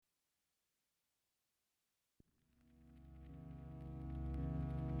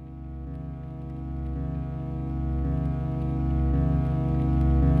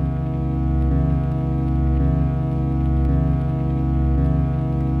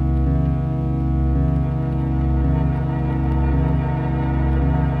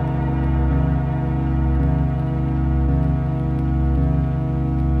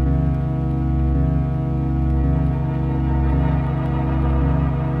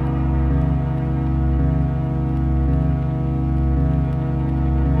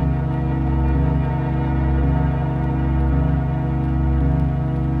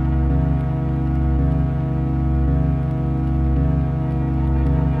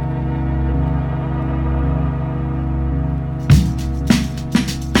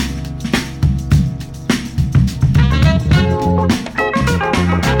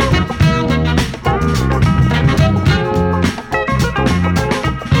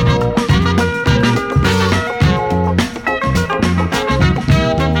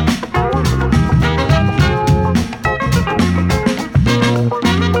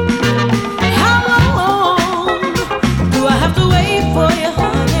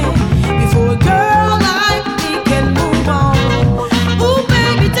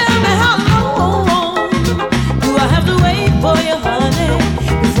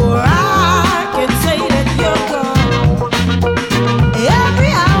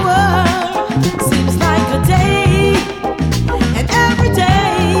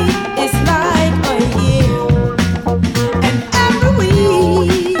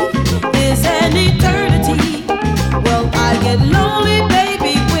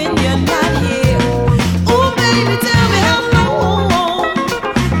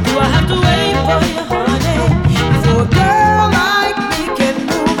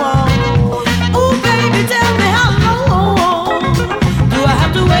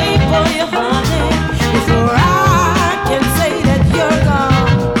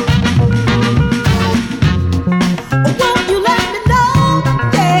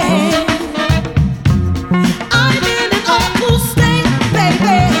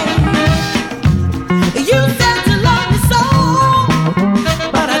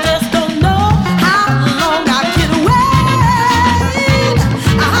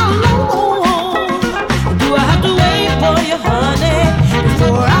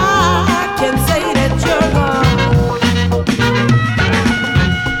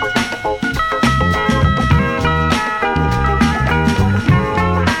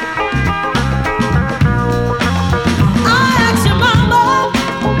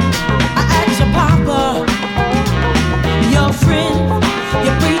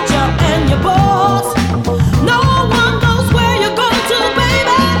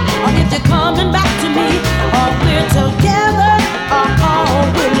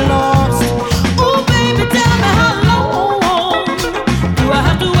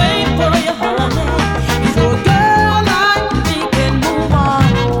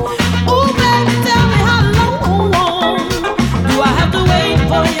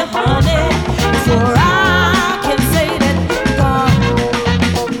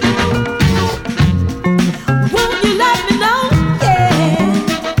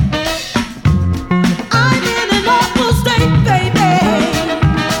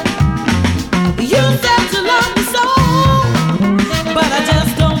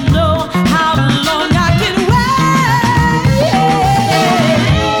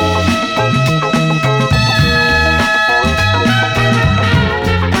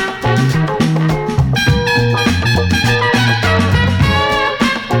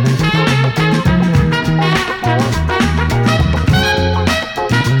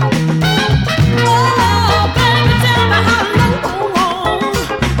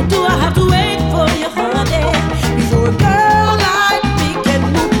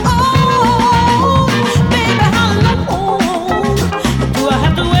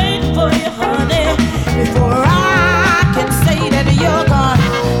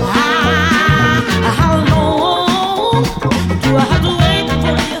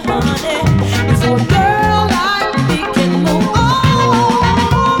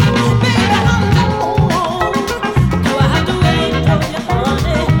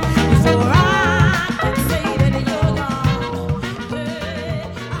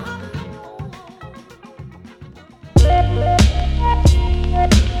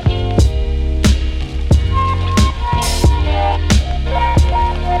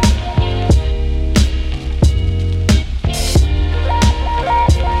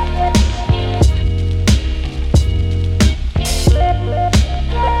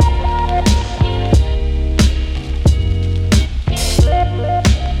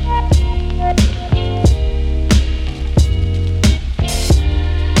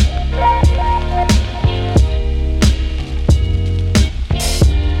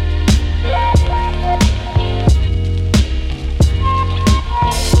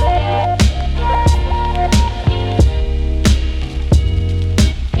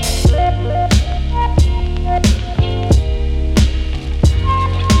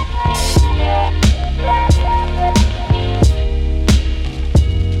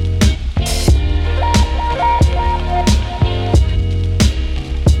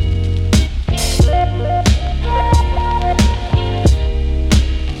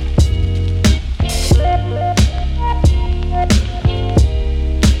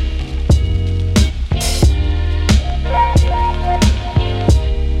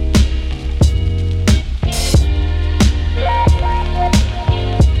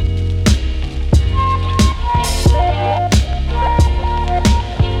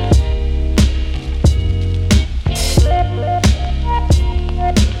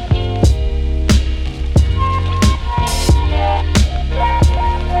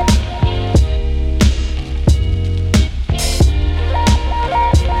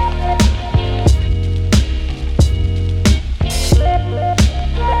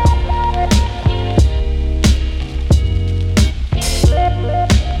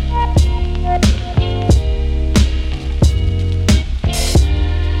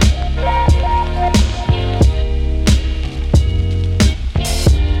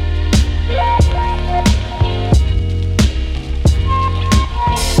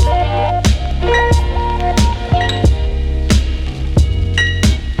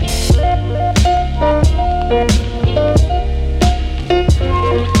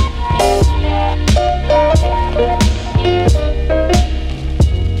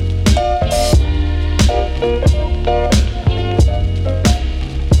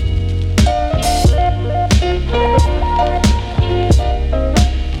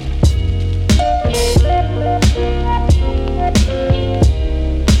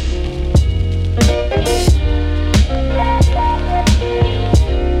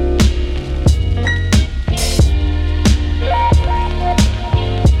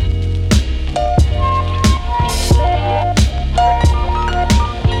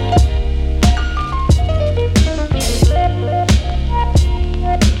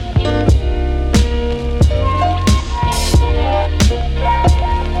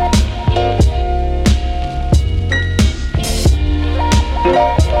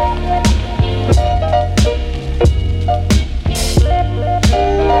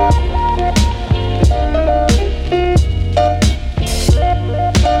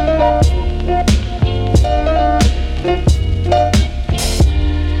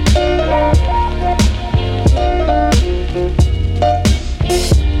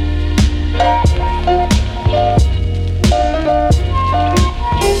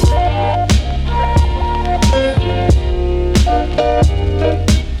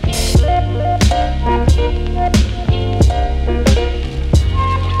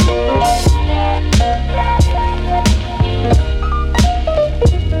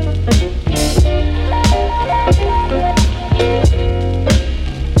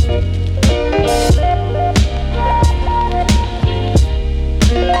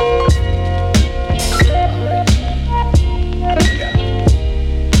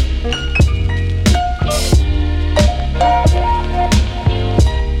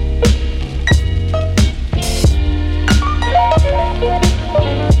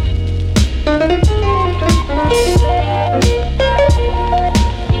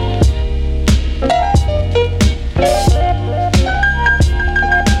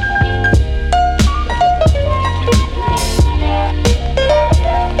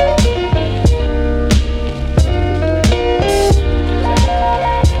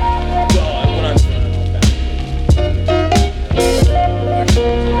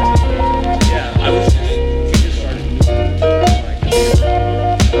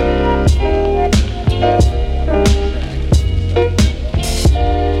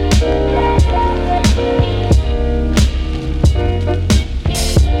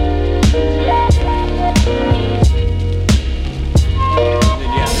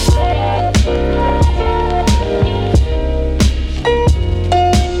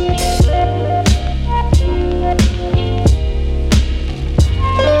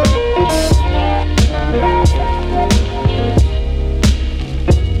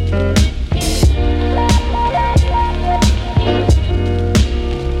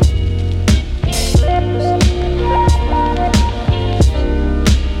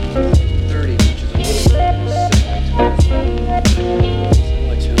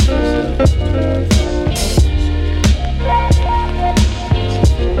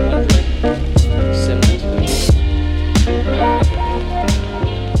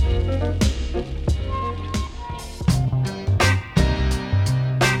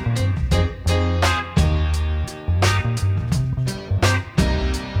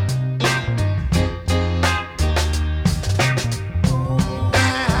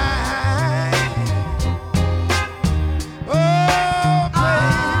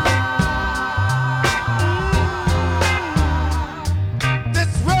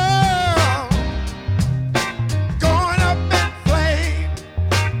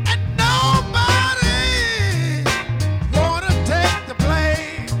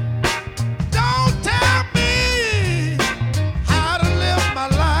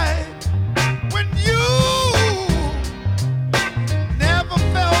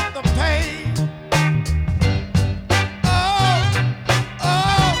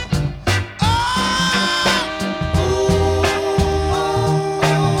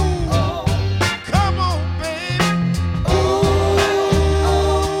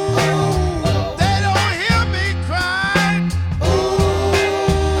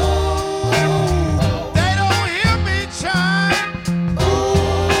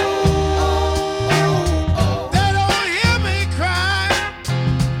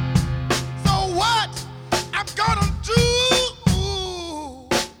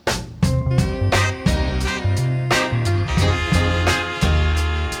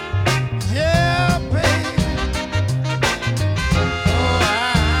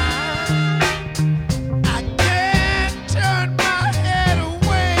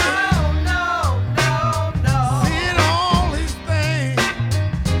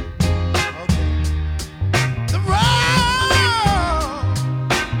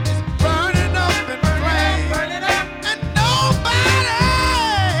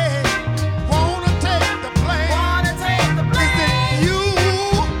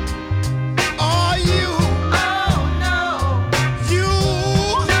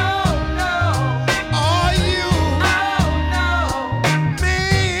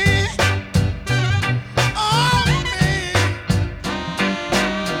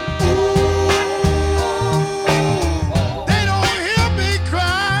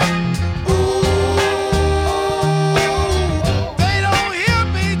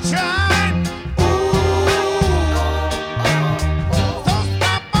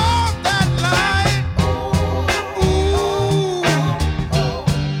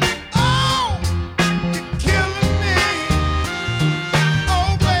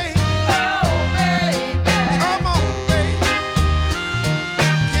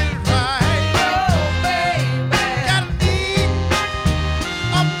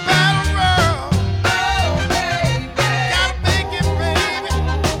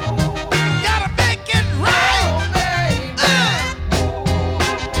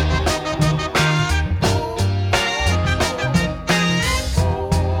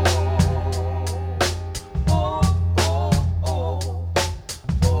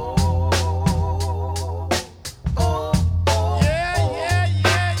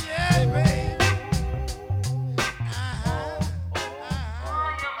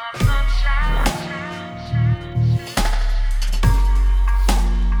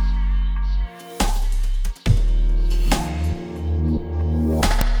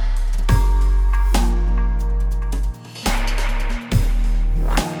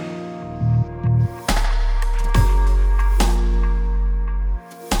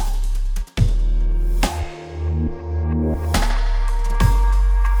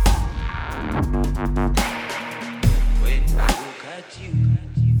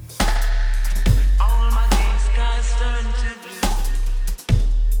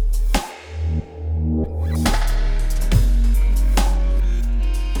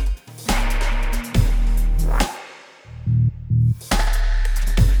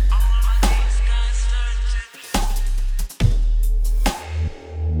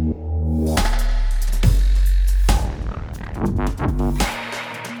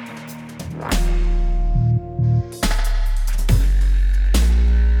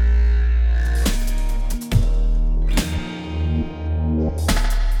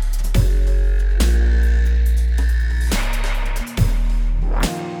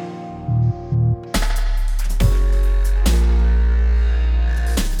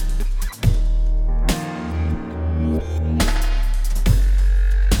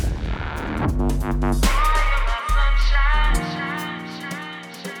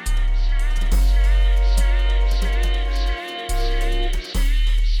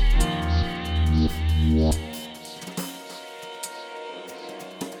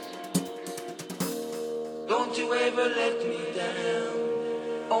Don't you ever let me down.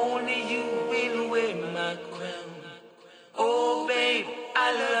 Only you will wear my crown. Oh babe,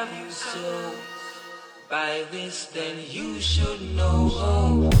 I love you so. By this then you should know.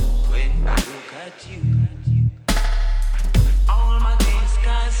 When I look at you, all my gray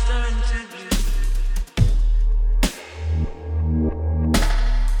skies turn to blue.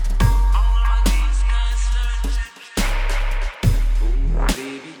 All my gray skies turn to blue. Oh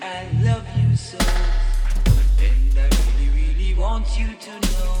baby, I love you so. And I really, really want you to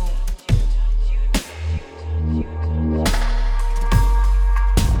know.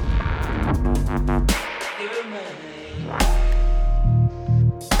 You're mine.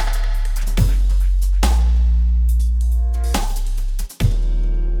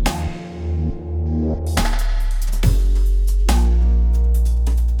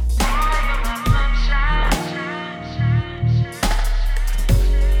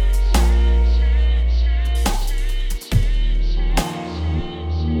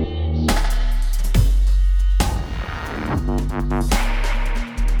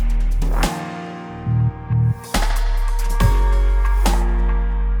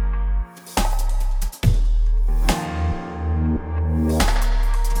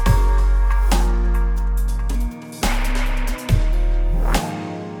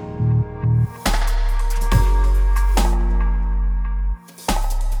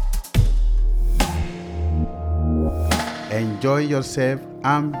 Enjoy yourself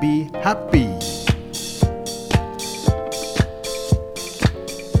and be happy.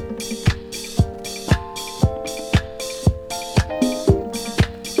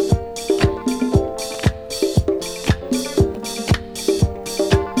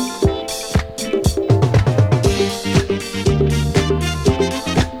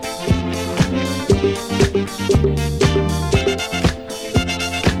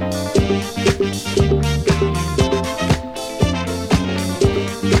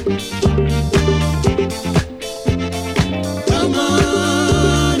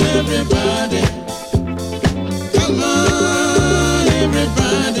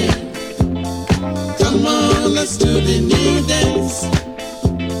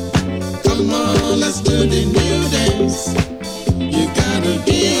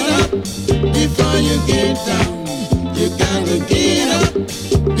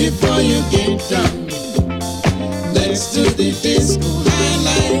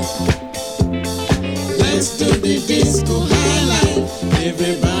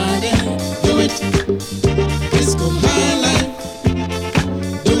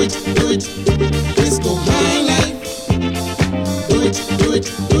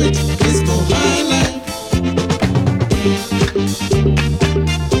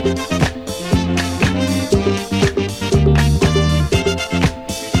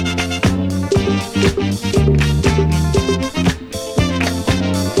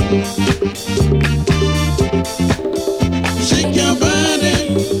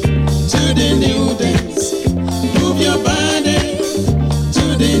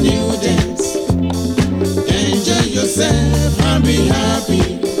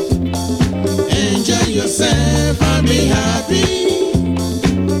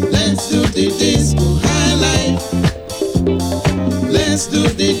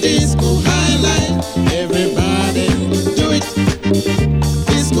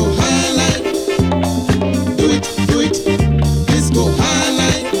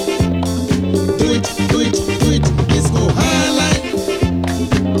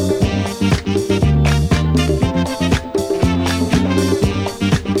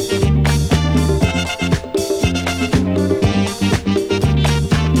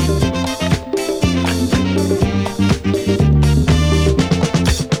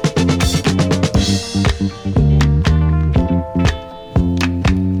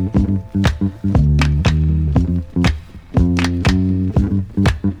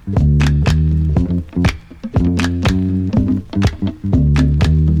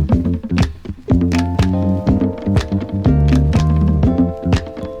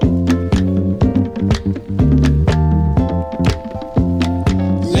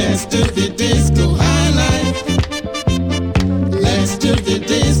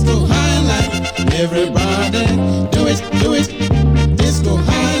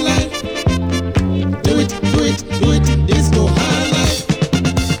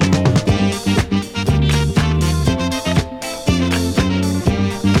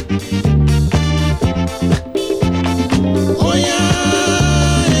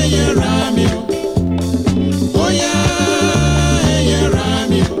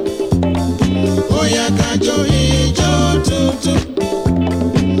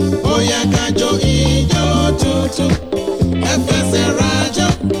 Oya kajo ijo tu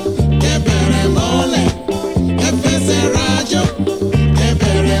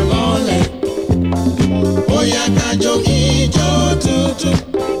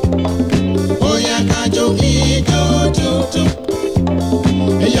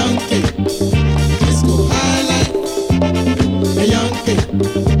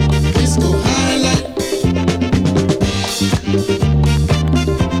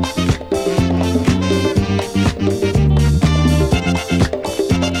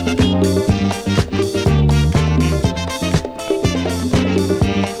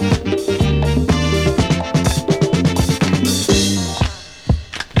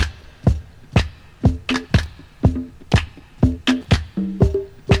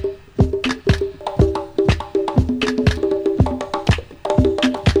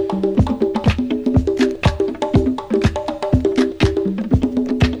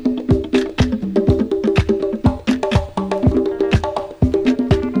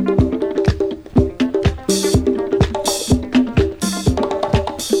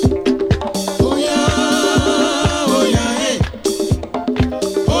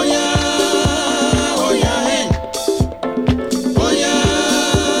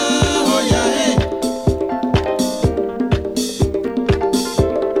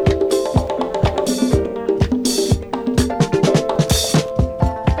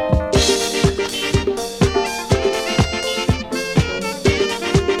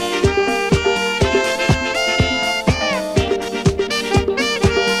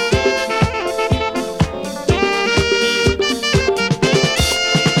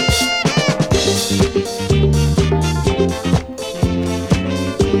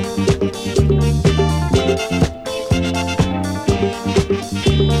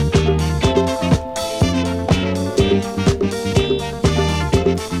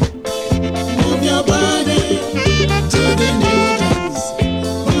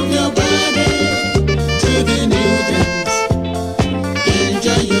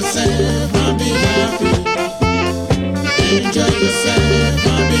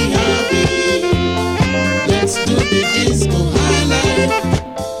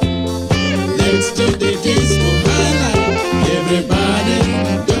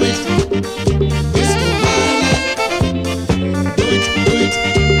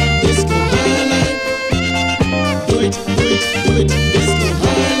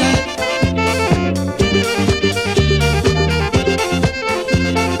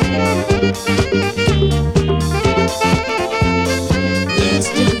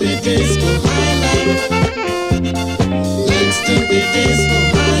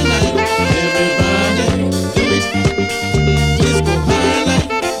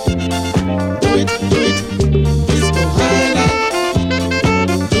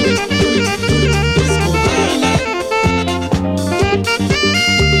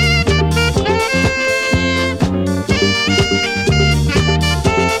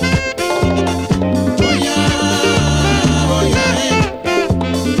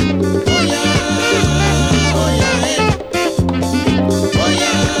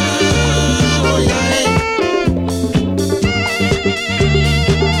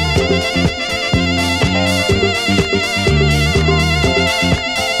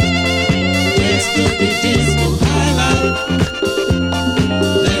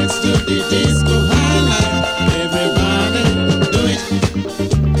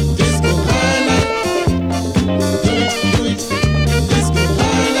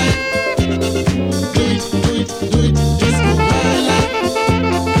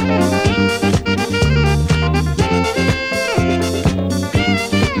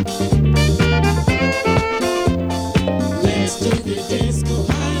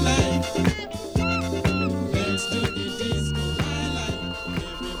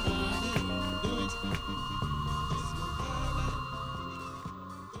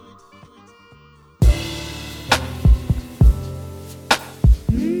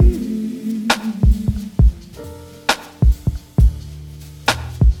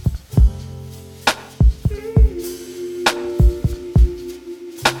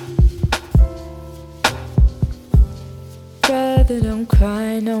Brother, don't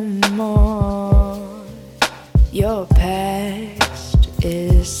cry no more. Your past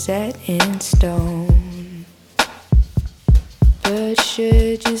is set in stone. But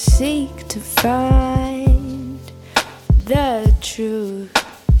should you seek to find the truth,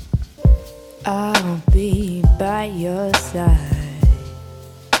 I'll be by your side.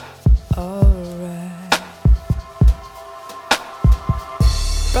 Alright.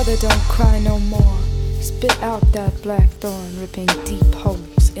 Brother, don't cry no more. Spit out that black thorn, ripping deep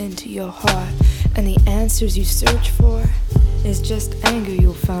holes into your heart. And the answers you search for is just anger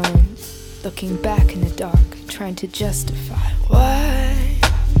you'll find, looking back in the dark, trying to justify. Why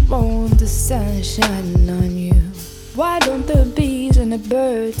won't the sun shine on you? Why don't the bees and the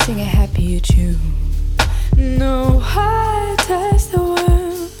birds sing a happier tune? No, I test the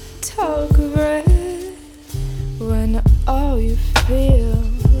world, talk of red, when all you feel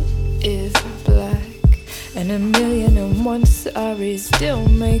is black. And 1,000,001 sorries still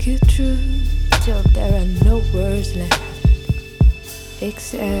make it true, till there are no words left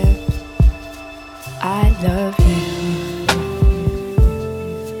except I love you.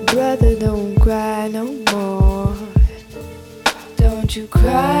 Brother, don't cry no more. Don't you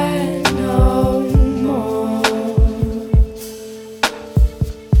cry no more.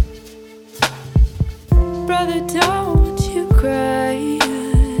 Brother, don't you cry.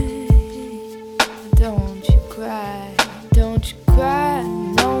 Don't you cry. Don't you cry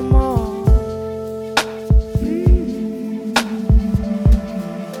no more.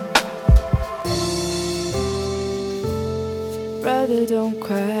 Brother, don't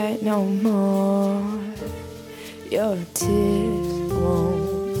cry no more. Your tears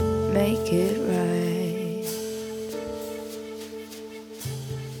won't make it right.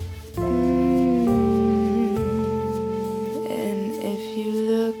 And if you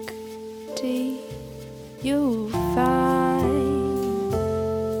look deep, you'll find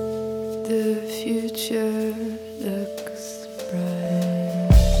the future looks bright.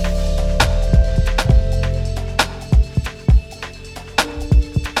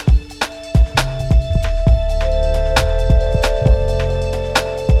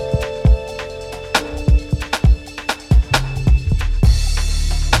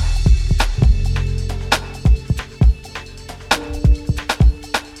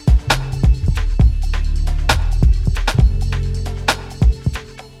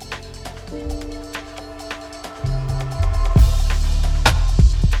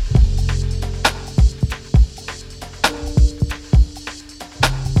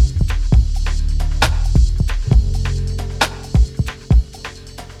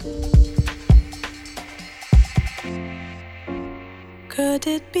 Could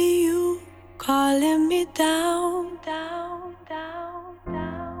it be you calling me down, down, down,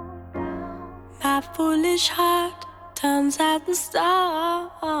 down, down? My foolish heart turns at the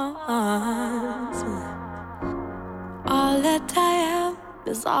stars. All that I am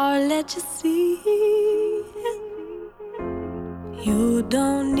is all that you see. You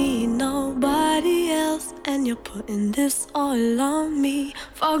don't need nobody else, and you're putting this all on me.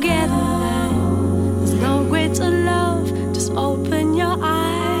 Forget that there's no greater love. Just open your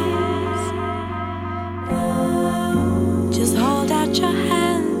eyes. Just hold out your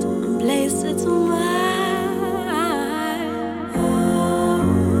hand and place it to mine.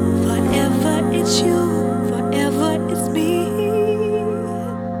 Forever it's you, forever it's me.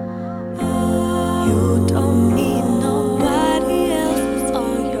 You don't need nobody else. It's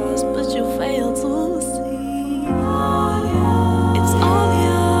all yours, but you fail to see. It's all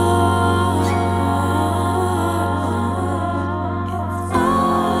yours.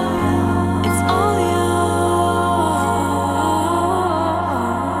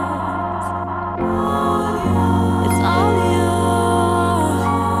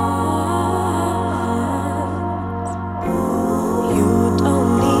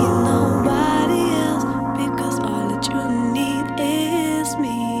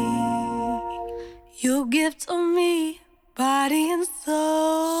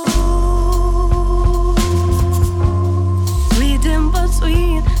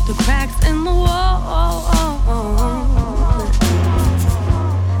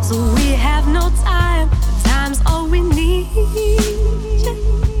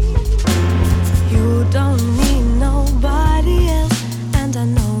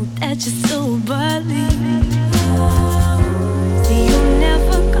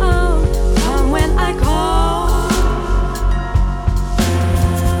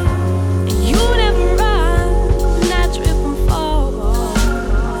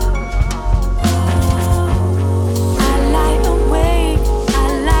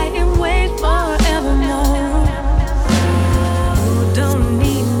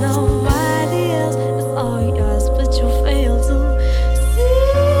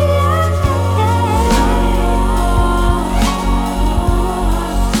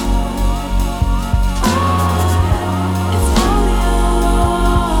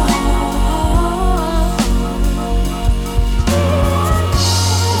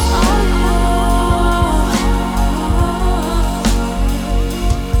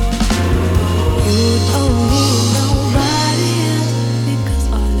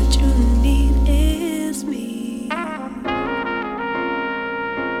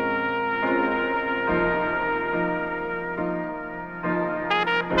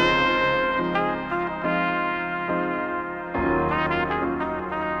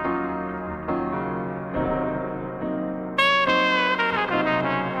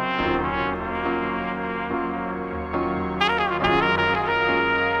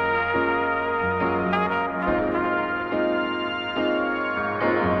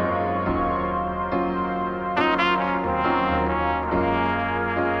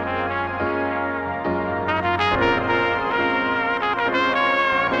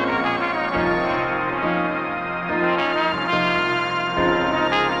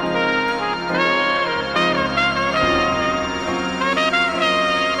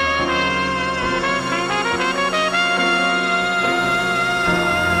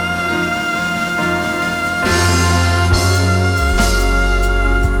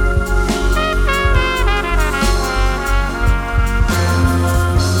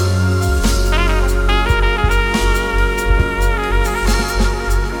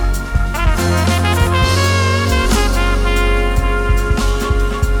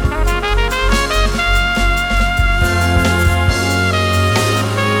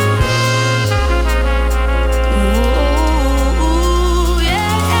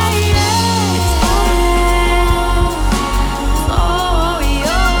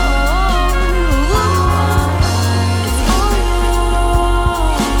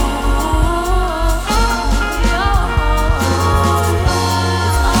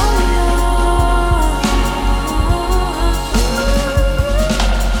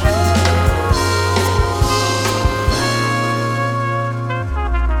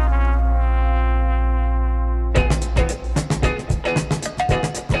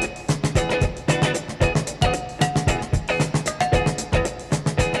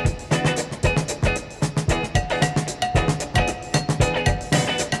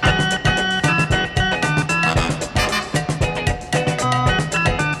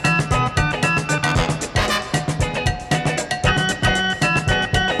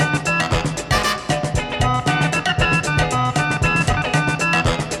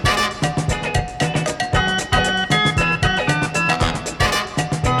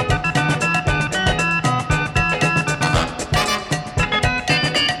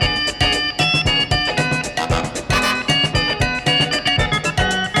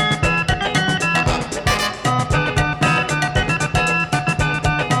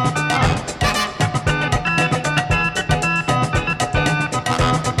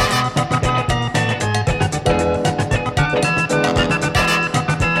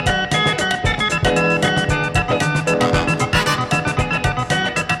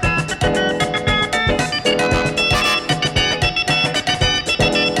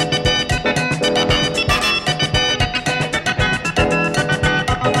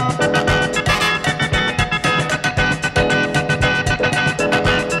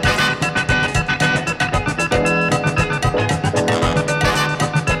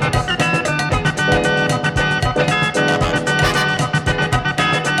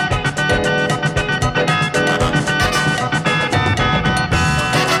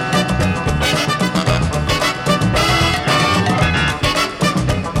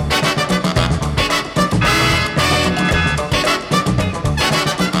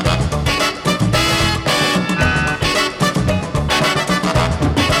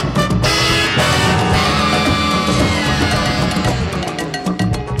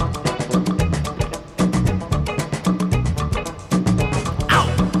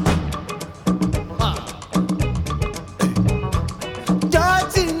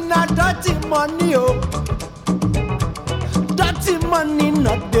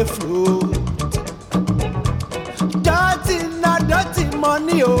 the fruit. Dirty, not dirty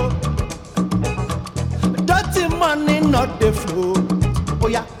money, oh. Dirty money, not the fruit. Oh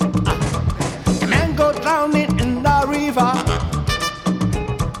yeah, the man go drowning in the river.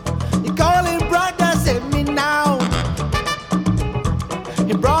 He call him brother, save me now.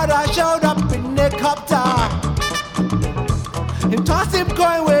 His brother showed up in the copter. He toss him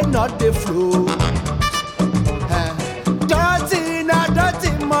coin with not the fruit. Dirty, not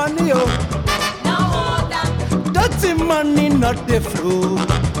dirty money, oh. No order. Dirty money, not the fruit.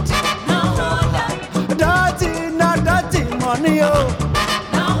 No order. Dirty, not dirty money, oh.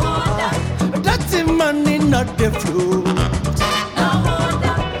 No order. Dirty money, not the fruit. No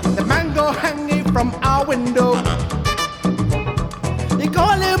order. The mango hanging from our window. They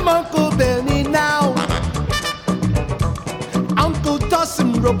call him Uncle Benny now. Uncle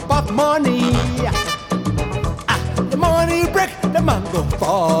tossing rope of money. The money break, the mango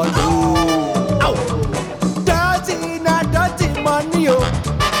fall. Ow. Dirty, not dirty money, oh.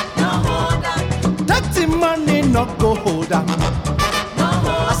 No order. Dirty money, not go hold up. No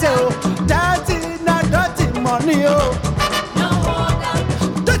order. I say, oh, dirty, not dirty money, oh. No order.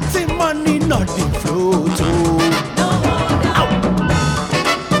 Dirty money, not the fruit, oh. No order. Ow.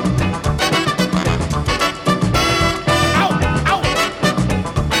 Ow, ow.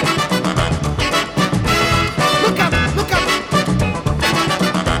 Look up, look up.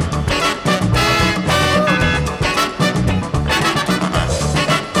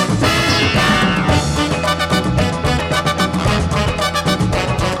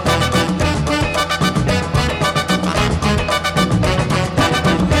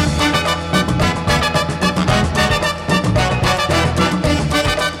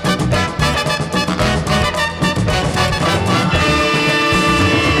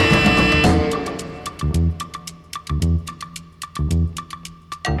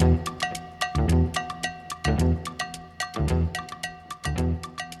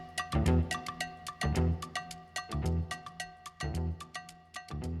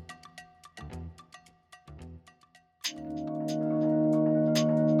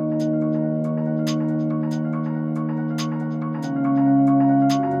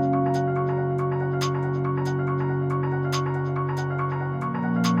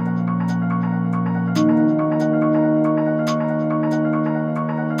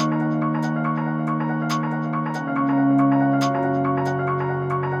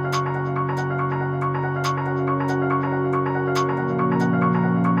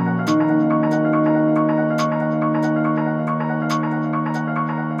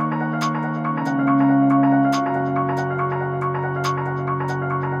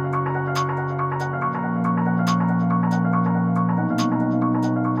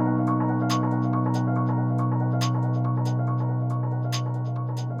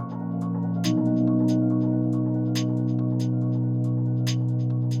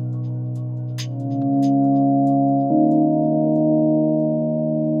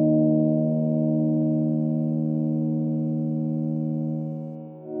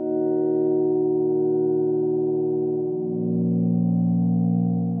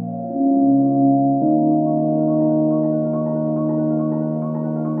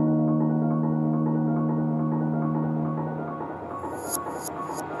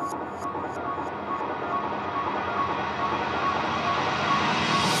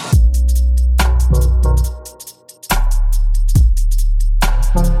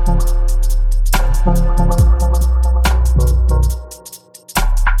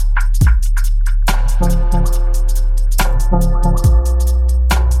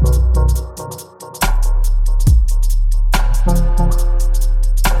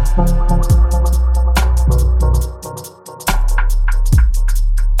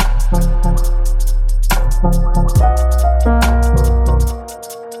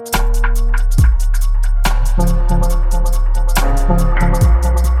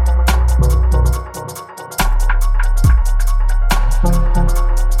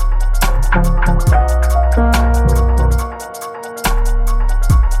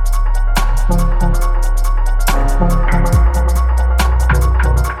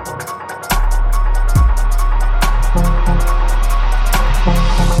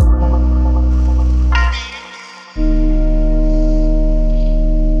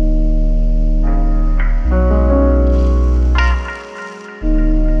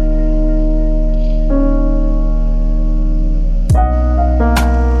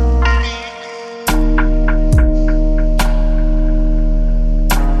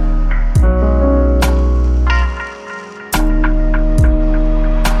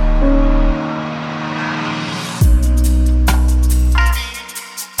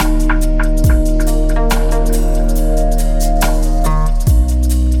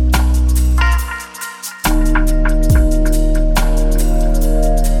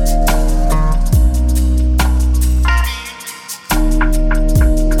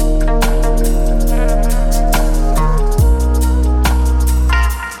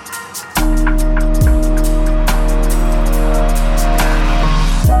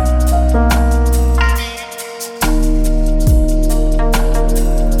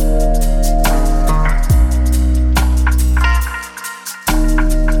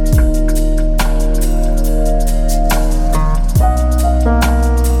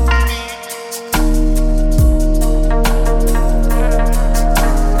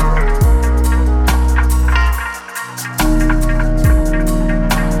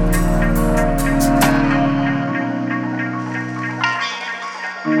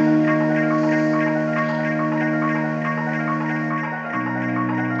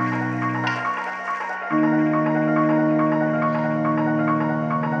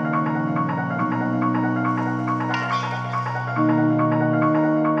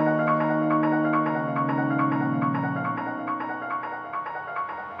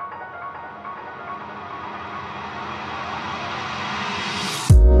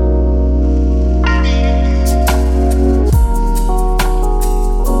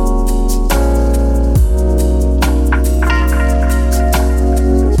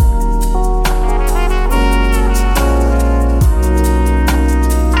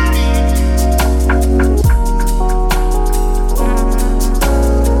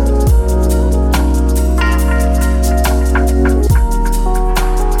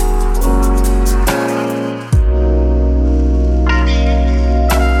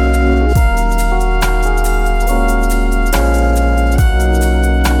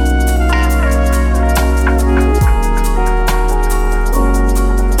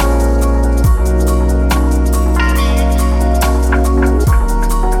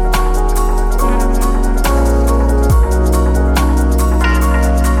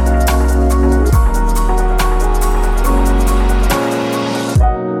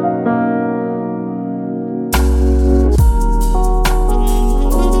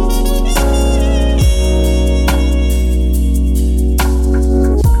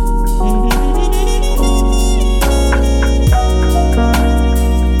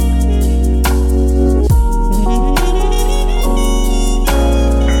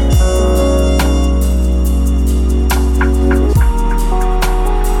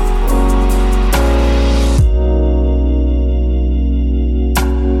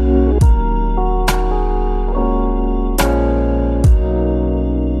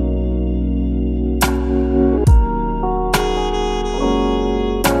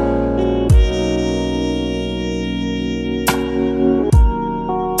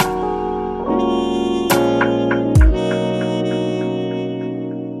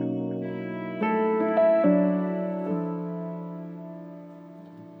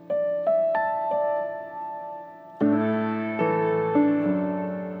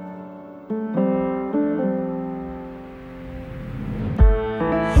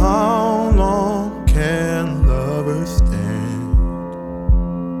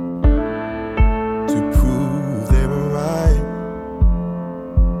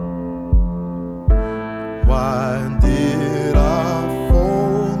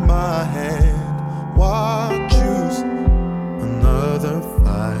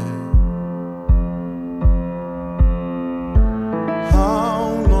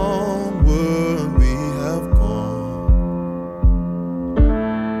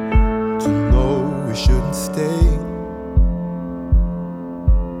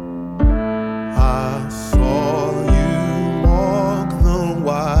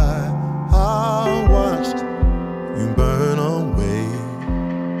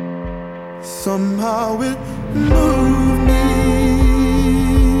 Somehow it moved me.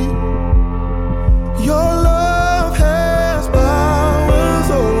 Your love has powers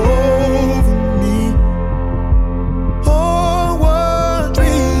over me. Oh, what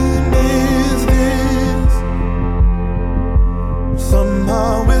dream is this?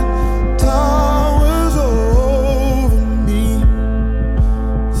 Somehow it towers over me.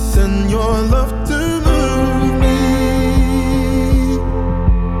 Send your love to move me.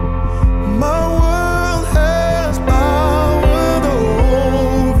 My world has powered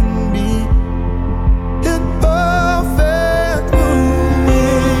over me in perfect movement.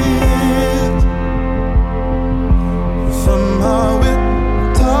 Somehow it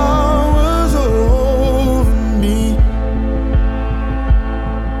towers over me.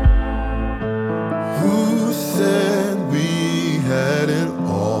 Who said we had it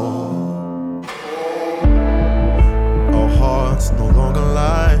all? Our hearts no longer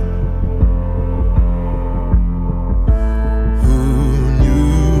lie. Who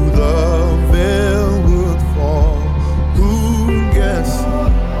knew the veil would fall? Who guessed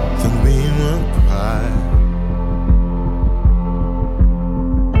that we would cry?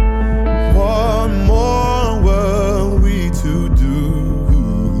 What more were we to do?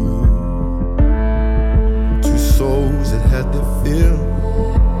 Two souls that had to feel.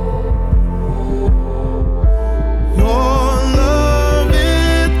 Your love,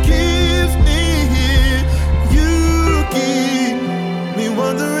 it keeps me here. You keep me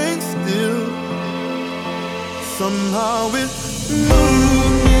wondering still. Somehow it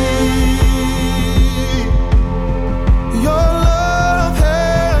moved me. Your love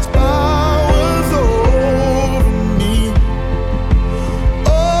has powers over me.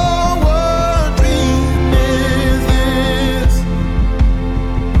 Oh, what dream is this?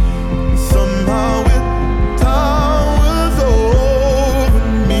 Somehow it towers over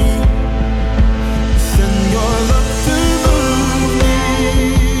me. Send your love to move me.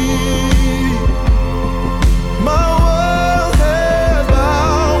 My world has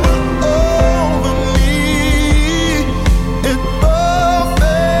power over me in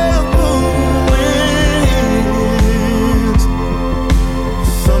perfect movement.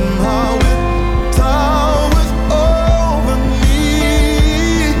 Somehow it towers over me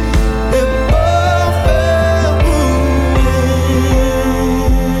in perfect movement.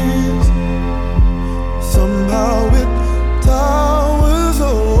 Somehow it towers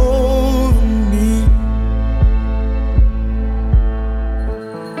over me.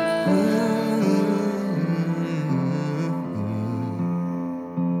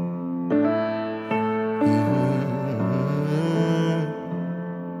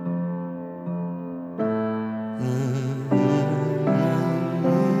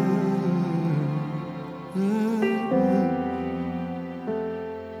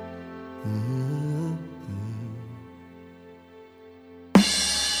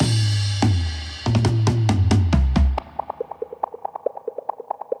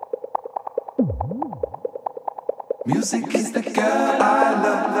 Music is the girl I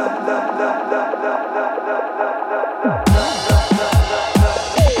love.